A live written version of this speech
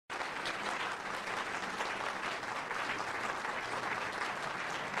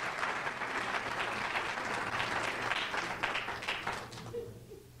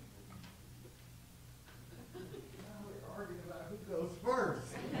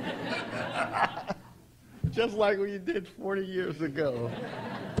just like we did 40 years ago.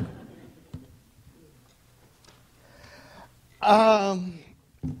 I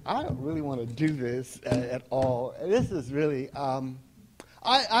don't really want to do this at all. This is really,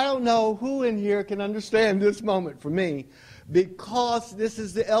 I don't know who in here can understand this moment for me, because this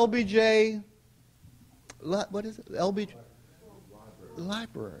is the LBJ, what is it? LBJ?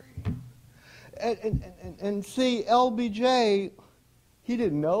 Library. And see, LBJ, he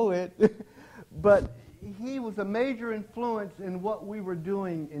didn't know it, but he was a major influence in what we were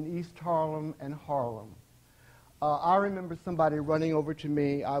doing in East Harlem and Harlem. I remember somebody running over to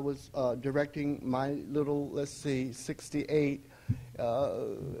me. I was directing my little, 68,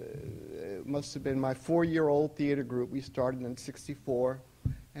 it must have been my 4-year-old theater group. We started in 64,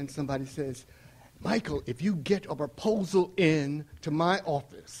 and somebody says, Michael, if you get a proposal in to my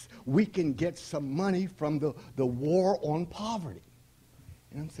office, we can get some money from the war on poverty.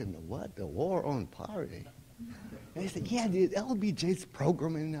 And I'm saying, the what? The war on poverty? And they said, yeah, the LBJ's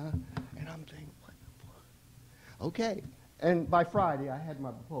program, and I'm saying, okay, and by Friday I had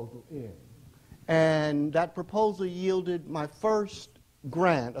my proposal in. And that proposal yielded my first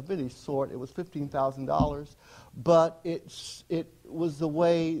grant of any sort. It was $15,000, but it was the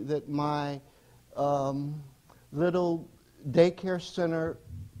way that my little daycare center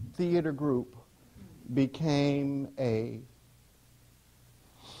theater group became a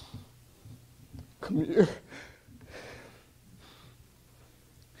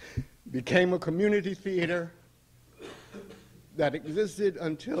community theater that existed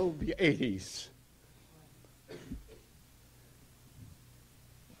until the 80s.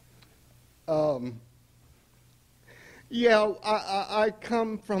 Yeah, I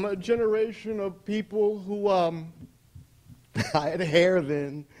come from a generation of people who, I had hair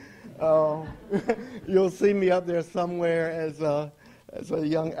then. You'll see me up there somewhere as a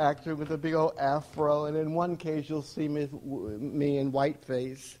young actor with a big old afro, and in one case you'll see me in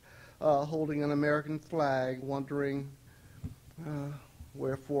whiteface, holding an American flag, wondering,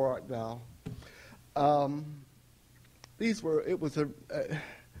 wherefore art thou?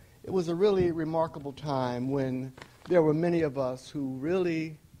 It was a really remarkable time when there were many of us who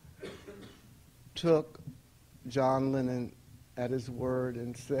really took John Lennon at his word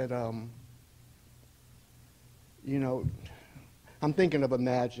and said, I'm thinking of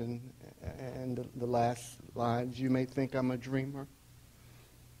Imagine and the last lines, you may think I'm a dreamer.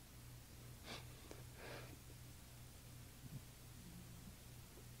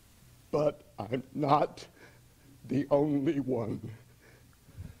 But I'm not the only one.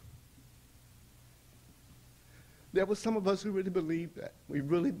 There were some of us who really believed that. We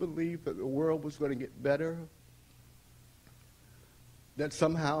really believed that the world was going to get better, that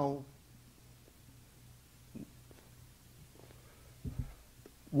somehow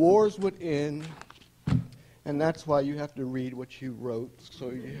wars would end, and that's why you have to read what you wrote.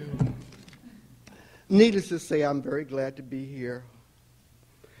 Needless to say, I'm very glad to be here.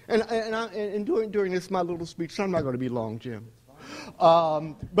 And during this, my little speech, so I'm not going to be long, Jim.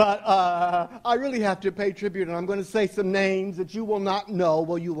 But I really have to pay tribute, and I'm going to say some names that you will not know.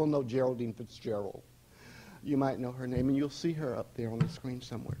 Well, you will know Geraldine Fitzgerald. You might know her name, and you'll see her up there on the screen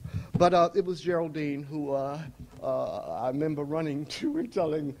somewhere. But it was Geraldine who I remember running to and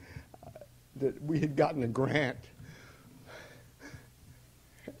telling that we had gotten a grant.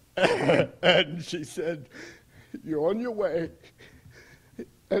 And she said, you're on your way.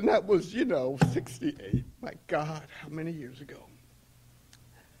 And that was, 68. My God, how many years ago?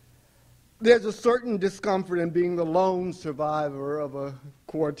 There's a certain discomfort in being the lone survivor of a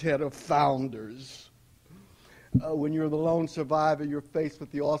quartet of founders. When you're the lone survivor, you're faced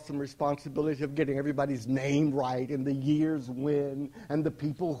with the awesome responsibility of getting everybody's name right and the years when and the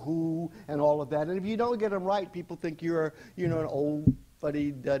people who and all of that. And if you don't get them right, people think you're, an old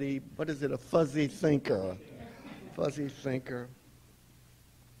fuddy-duddy, a fuzzy thinker. Fuzzy thinker.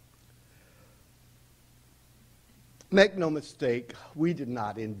 Make no mistake, we did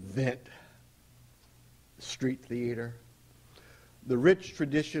not invent street theater. The rich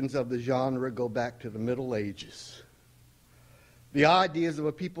traditions of the genre go back to the Middle Ages. The ideas of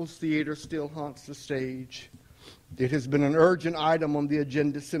a people's theater still haunts the stage. It has been an urgent item on the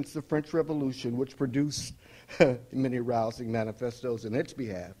agenda since the French Revolution, which produced many rousing manifestos in its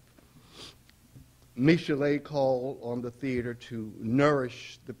behalf. Michelet called on the theater to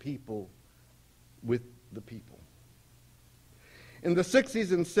nourish the people with the people. In the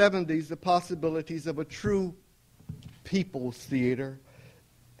 60s and 70s, the possibilities of a true people's theater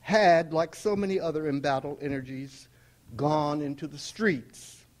had, like so many other embattled energies, gone into the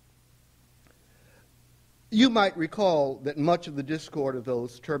streets. You might recall that much of the discord of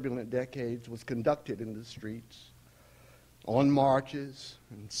those turbulent decades was conducted in the streets, on marches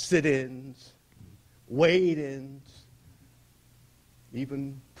and sit-ins, wade-ins,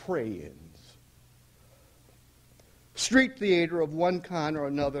 even pray-ins. Street theater of one kind or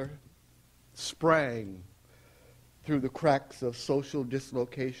another sprang through the cracks of social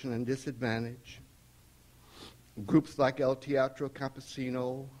dislocation and disadvantage. Groups like El Teatro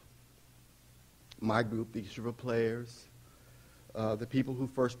Campesino, my group, the River Players, the people who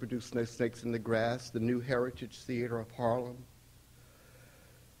first produced No Snakes in the Grass, the New Heritage Theater of Harlem.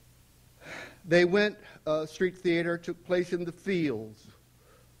 They went, street theater took place in the fields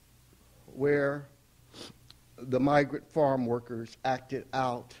where the migrant farm workers acted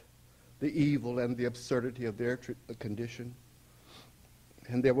out the evil and the absurdity of their condition.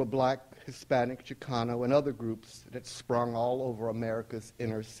 And there were black, Hispanic, Chicano, and other groups that sprung all over America's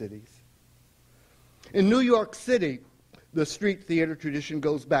inner cities. In New York City, the street theater tradition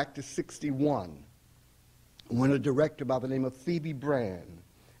goes back to '61, when a director by the name of Phoebe Brand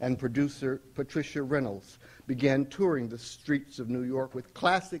and producer Patricia Reynolds began touring the streets of New York with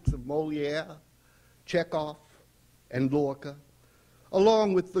classics of Molière, Chekhov, and Lorca,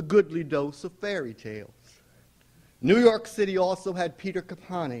 along with the goodly dose of fairy tales. New York City also had Peter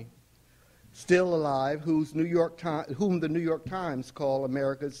Capani, still alive, whom the New York Times call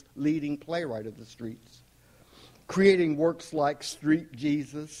America's leading playwright of the streets, creating works like Street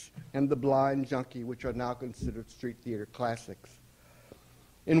Jesus and The Blind Junkie, which are now considered street theater classics.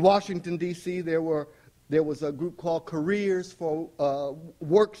 In Washington, D.C., there was a group called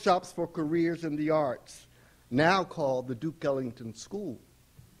Workshops for Careers in the Arts, now called the Duke Ellington School,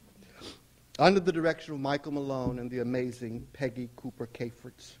 under the direction of Michael Malone and the amazing Peggy Cooper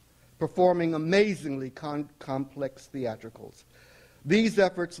Caferts, performing amazingly complex theatricals. These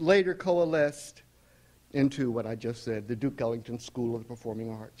efforts later coalesced into what I just said, the Duke Ellington School of the Performing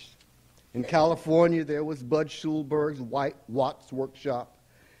Arts. In California, there was Bud Schulberg's Watts Workshop.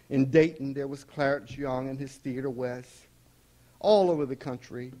 In Dayton, there was Clarence Young and his Theater West. All over the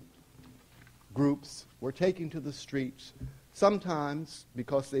country, groups were taken to the streets, sometimes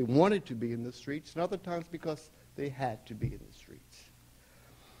because they wanted to be in the streets, and other times because they had to be in the streets.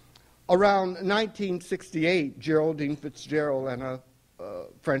 Around 1968, Geraldine Fitzgerald and a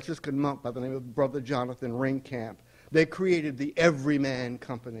Franciscan monk by the name of Brother Jonathan Ringkamp, they created the Everyman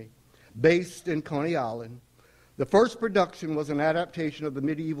Company, based in Coney Island. The first production was an adaptation of the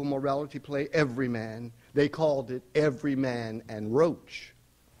medieval morality play Everyman. They called it Everyman and Roach.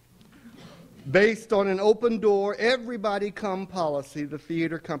 Based on an open door, everybody come policy, the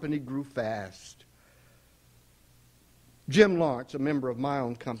theater company grew fast. Jim Lawrence, a member of my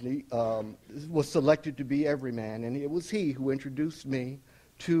own company, was selected to be Everyman, and it was he who introduced me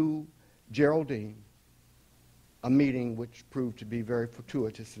to Geraldine, a meeting which proved to be very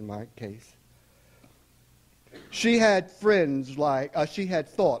fortuitous in my case. She had friends like, she had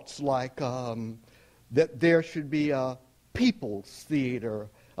thoughts like that there should be a people's theater,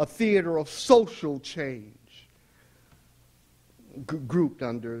 a theater of social change, grouped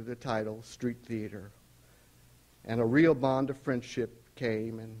under the title Street Theater. And a real bond of friendship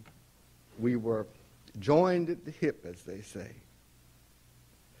came, and we were joined at the hip, as they say.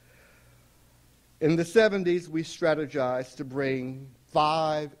 In the 70s, we strategized to bring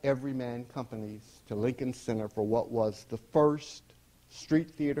 5 Everyman companies to Lincoln Center for what was the first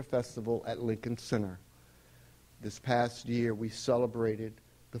street theater festival at Lincoln Center. This past year, we celebrated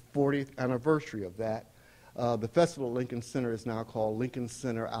the 40th anniversary of that. The festival at Lincoln Center is now called Lincoln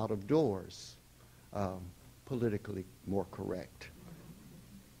Center Out of Doors, politically more correct.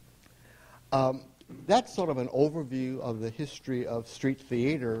 That's sort of an overview of the history of street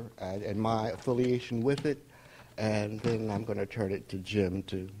theater and my affiliation with it. And then I'm going to turn it to Jim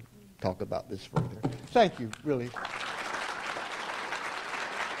to talk about this further. Thank you, really.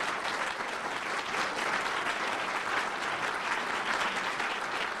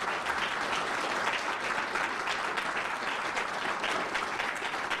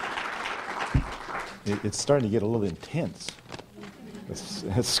 It's starting to get a little intense.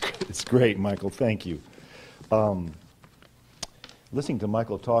 It's great, Michael. Thank you. Listening to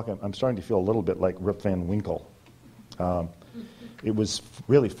Michael talk, I'm starting to feel a little bit like Rip Van Winkle. It was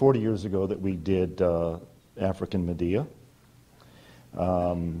really 40 years ago that we did African Medea.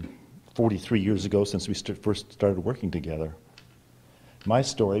 43 years ago since we first started working together. My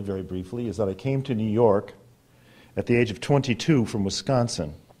story, very briefly, is that I came to New York at the age of 22 from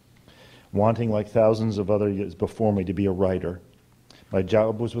Wisconsin, wanting, like thousands of other years before me, to be a writer. My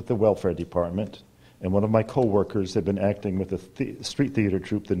job was with the welfare department. and one of my co-workers had been acting with a street theater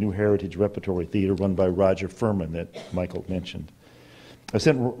troupe, the New Heritage Repertory Theater, run by Roger Furman that Michael mentioned. I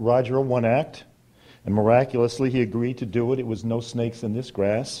sent Roger a one-act, and miraculously he agreed to do it. It was No Snakes in This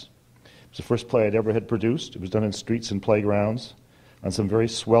Grass. It was the first play I'd ever had produced. It was done in streets and playgrounds on some very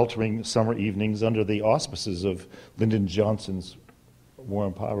sweltering summer evenings under the auspices of Lyndon Johnson's War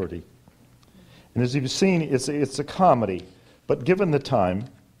on Poverty. And as you've seen, it's a comedy, but given the time,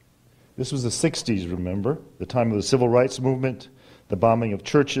 this was the 60s, remember, the time of the civil rights movement, the bombing of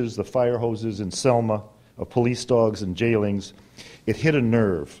churches, the fire hoses in Selma, of police dogs and jailings. It hit a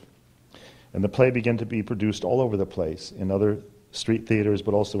nerve, and the play began to be produced all over the place, in other street theaters,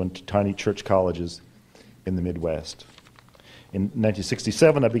 but also in tiny church colleges in the Midwest. In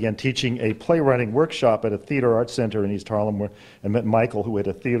 1967, I began teaching a playwriting workshop at a theater arts center in East Harlem, where I met Michael, who had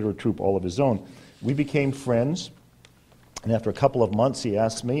a theater troupe all of his own. We became friends, and after a couple of months, he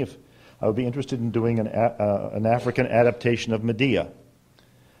asked me if I would be interested in doing an African adaptation of Medea.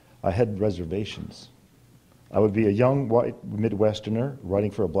 I had reservations. I would be a young white Midwesterner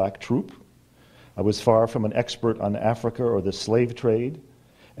writing for a black troupe. I was far from an expert on Africa or the slave trade,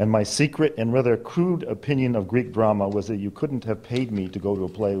 and my secret and rather crude opinion of Greek drama was that you couldn't have paid me to go to a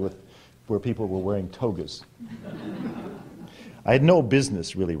play where people were wearing togas. I had no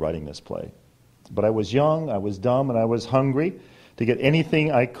business really writing this play, but I was young, I was dumb, and I was hungry to get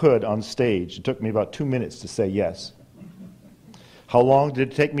anything I could on stage. It took me about 2 minutes to say yes. How long did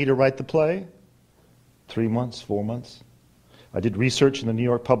it take me to write the play? 3 months, 4 months. I did research in the New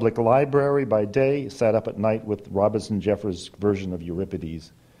York Public Library by day, sat up at night with Robinson Jeffers' version of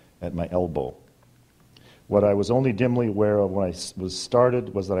Euripides at my elbow. What I was only dimly aware of when I was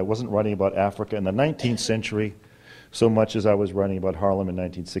started was that I wasn't writing about Africa in the 19th century so much as I was writing about Harlem in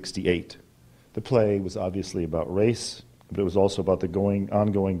 1968. The play was obviously about race, but it was also about the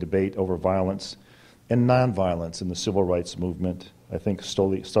ongoing debate over violence and nonviolence in the civil rights movement. I think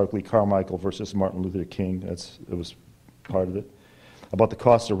Stokely Carmichael versus Martin Luther King, it was part of it. About the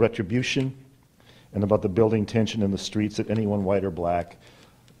cost of retribution, and about the building tension in the streets that anyone white or black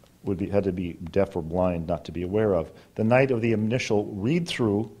had to be deaf or blind not to be aware of. The night of the initial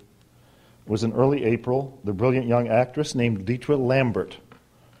read-through was in early April. The brilliant young actress named Deetra Lambert,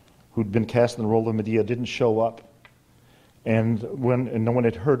 who'd been cast in the role of Medea, didn't show up. And no one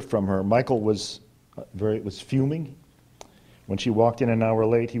had heard from her. Michael was fuming. When she walked in an hour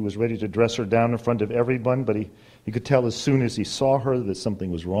late, he was ready to dress her down in front of everyone, but he could tell as soon as he saw her that something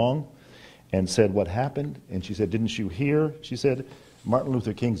was wrong, and said, "What happened?" And she said, "Didn't you hear?" She said, "Martin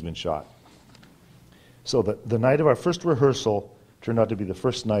Luther King's been shot." So the night of our first rehearsal turned out to be the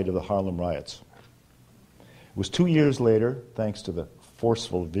first night of the Harlem riots. It was 2 years later, thanks to the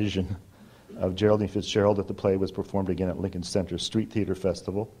forceful vision of Geraldine Fitzgerald, that the play was performed again at Lincoln Center's Street Theater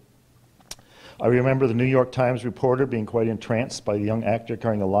Festival. I remember the New York Times reporter being quite entranced by the young actor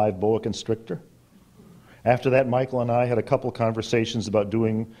carrying a live boa constrictor. After that, Michael and I had a couple conversations about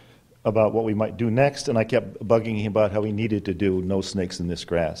what we might do next, and I kept bugging him about how he needed to do No Snakes in This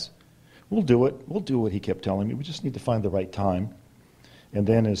Grass. We'll do it, he kept telling me. We just need to find the right time. And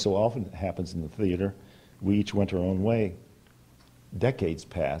then, as so often happens in the theater, we each went our own way. Decades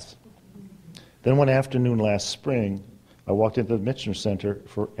pass. Then one afternoon last spring, I walked into the Michener Center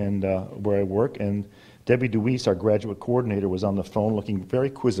where I work, and Debbie DeWeese, our graduate coordinator, was on the phone looking very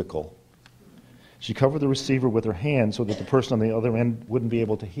quizzical. She covered the receiver with her hand so that the person on the other end wouldn't be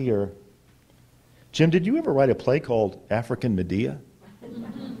able to hear. "Jim, did you ever write a play called African Medea?"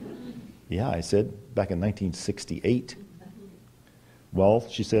 "Yeah," I said, "back in 1968. "Well,"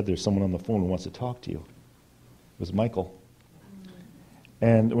 she said, "there's someone on the phone who wants to talk to you." It was Michael.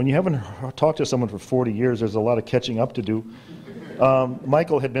 And when you haven't talked to someone for 40 years, there's a lot of catching up to do.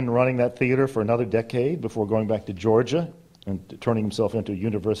 Michael had been running that theater for another decade before going back to Georgia and turning himself into a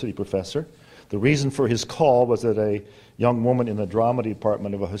university professor. The reason for his call was that a young woman in the drama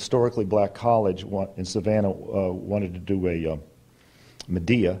department of a historically black college in Savannah wanted to do a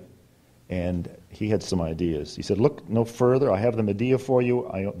Medea, and he had some ideas. He said, "Look no further. I have the Medea for you.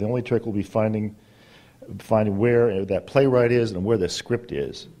 The only trick will be finding where that playwright is and where the script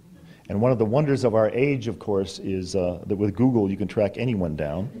is." And one of the wonders of our age, of course, is that with Google you can track anyone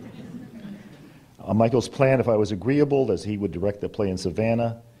down. Michael's plan, if I was agreeable, as he would direct the play in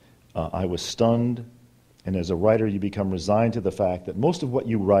Savannah, I was stunned. And as a writer, you become resigned to the fact that most of what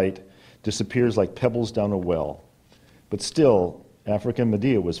you write disappears like pebbles down a well. But still, African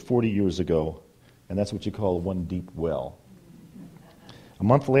Medea was 40 years ago, and that's what you call one deep well. A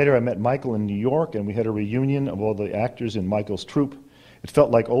month later, I met Michael in New York, and we had a reunion of all the actors in Michael's troupe. It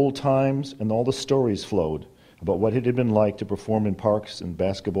felt like old times, and all the stories flowed about what it had been like to perform in parks and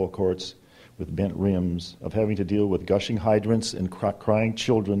basketball courts with bent rims, of having to deal with gushing hydrants and crying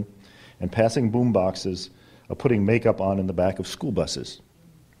children, and passing boom boxes, of putting makeup on in the back of school buses.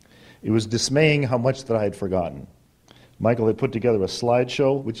 It was dismaying how much that I had forgotten. Michael had put together a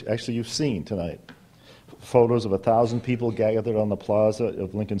slideshow, which actually you've seen tonight. Photos of 1,000 people gathered on the plaza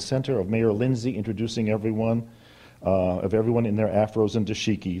of Lincoln Center, of Mayor Lindsay introducing everyone, of everyone in their afros and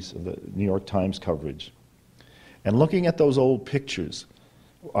dashikis, of the New York Times coverage. And looking at those old pictures,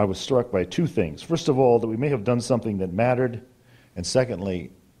 I was struck by two things. First of all, that we may have done something that mattered, and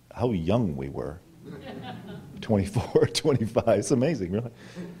secondly, how young we were. 24, 25, it's amazing, really.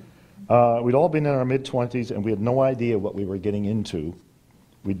 We'd all been in our mid-20s, and we had no idea what we were getting into.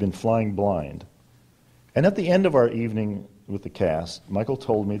 We'd been flying blind. And at the end of our evening with the cast, Michael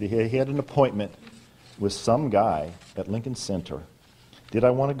told me that he had an appointment with some guy at Lincoln Center. Did I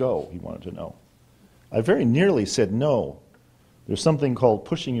want to go? He wanted to know. I very nearly said no. There's something called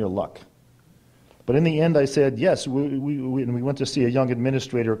pushing your luck. But in the end, I said yes. We went to see a young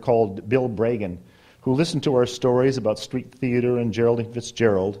administrator called Bill Bragan, who listened to our stories about street theater and Geraldine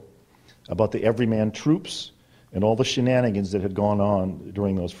Fitzgerald, about the everyman troops and all the shenanigans that had gone on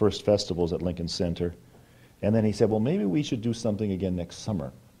during those first festivals at Lincoln Center. And then he said, well, maybe we should do something again next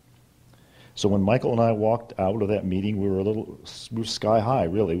summer. So when Michael and I walked out of that meeting, we were sky high,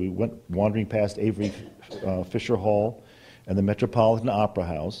 really. We went wandering past Avery Fisher Hall and the Metropolitan Opera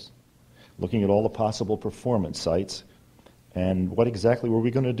House, looking at all the possible performance sites, and what exactly were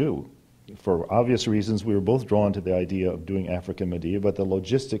we going to do? For obvious reasons, we were both drawn to the idea of doing African Medea, but the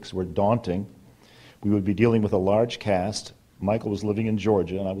logistics were daunting. We would be dealing with a large cast. Michael was living in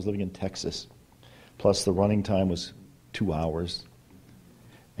Georgia, and I was living in Texas. Plus, the running time was 2 hours.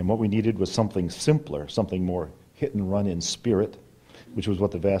 And what we needed was something simpler, something more hit and run in spirit, which was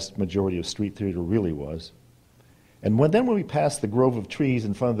what the vast majority of street theater really was. And then when we passed the grove of trees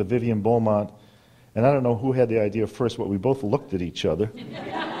in front of the Vivian Beaumont, and I don't know who had the idea first, but we both looked at each other.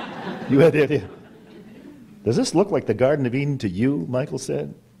 You had the idea. Does this look like the Garden of Eden to you? Michael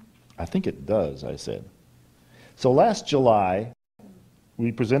said. I think it does, I said. So last July,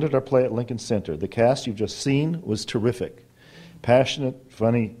 we presented our play at Lincoln Center. The cast you've just seen was terrific. Passionate,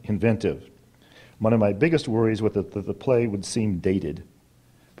 funny, inventive. One of my biggest worries was that the play would seem dated,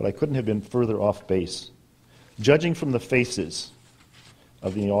 but I couldn't have been further off base. Judging from the faces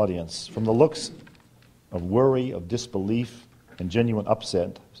of the audience, from the looks of worry, of disbelief, and genuine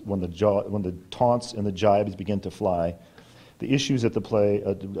upset when the taunts and the jibes begin to fly, the issues that the play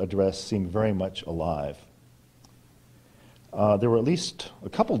addressed seem very much alive. There were at least a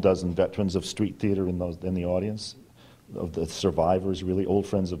couple dozen veterans of street theater in the audience, of the survivors, really old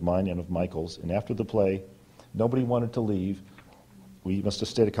friends of mine and of Michael's. And after the play, nobody wanted to leave. We must have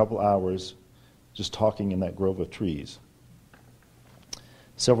stayed a couple hours just talking in that grove of trees.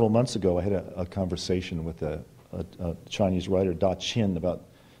 Several months ago, I had a conversation with a Chinese writer, Da Qin, about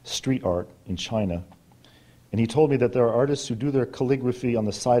street art in China. And he told me that there are artists who do their calligraphy on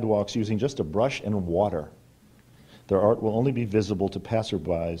the sidewalks using just a brush and water. Their art will only be visible to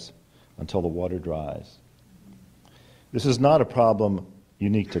passerbys until the water dries. This is not a problem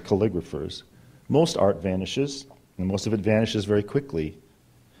unique to calligraphers. Most art vanishes, and most of it vanishes very quickly.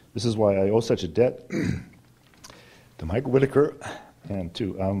 This is why I owe such a debt to Mike Whitaker and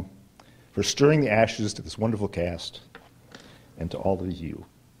for stirring the ashes to this wonderful cast, and to all of you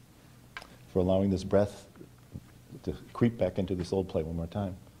for allowing this breath to creep back into this old play one more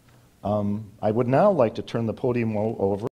time. I would now like to turn the podium over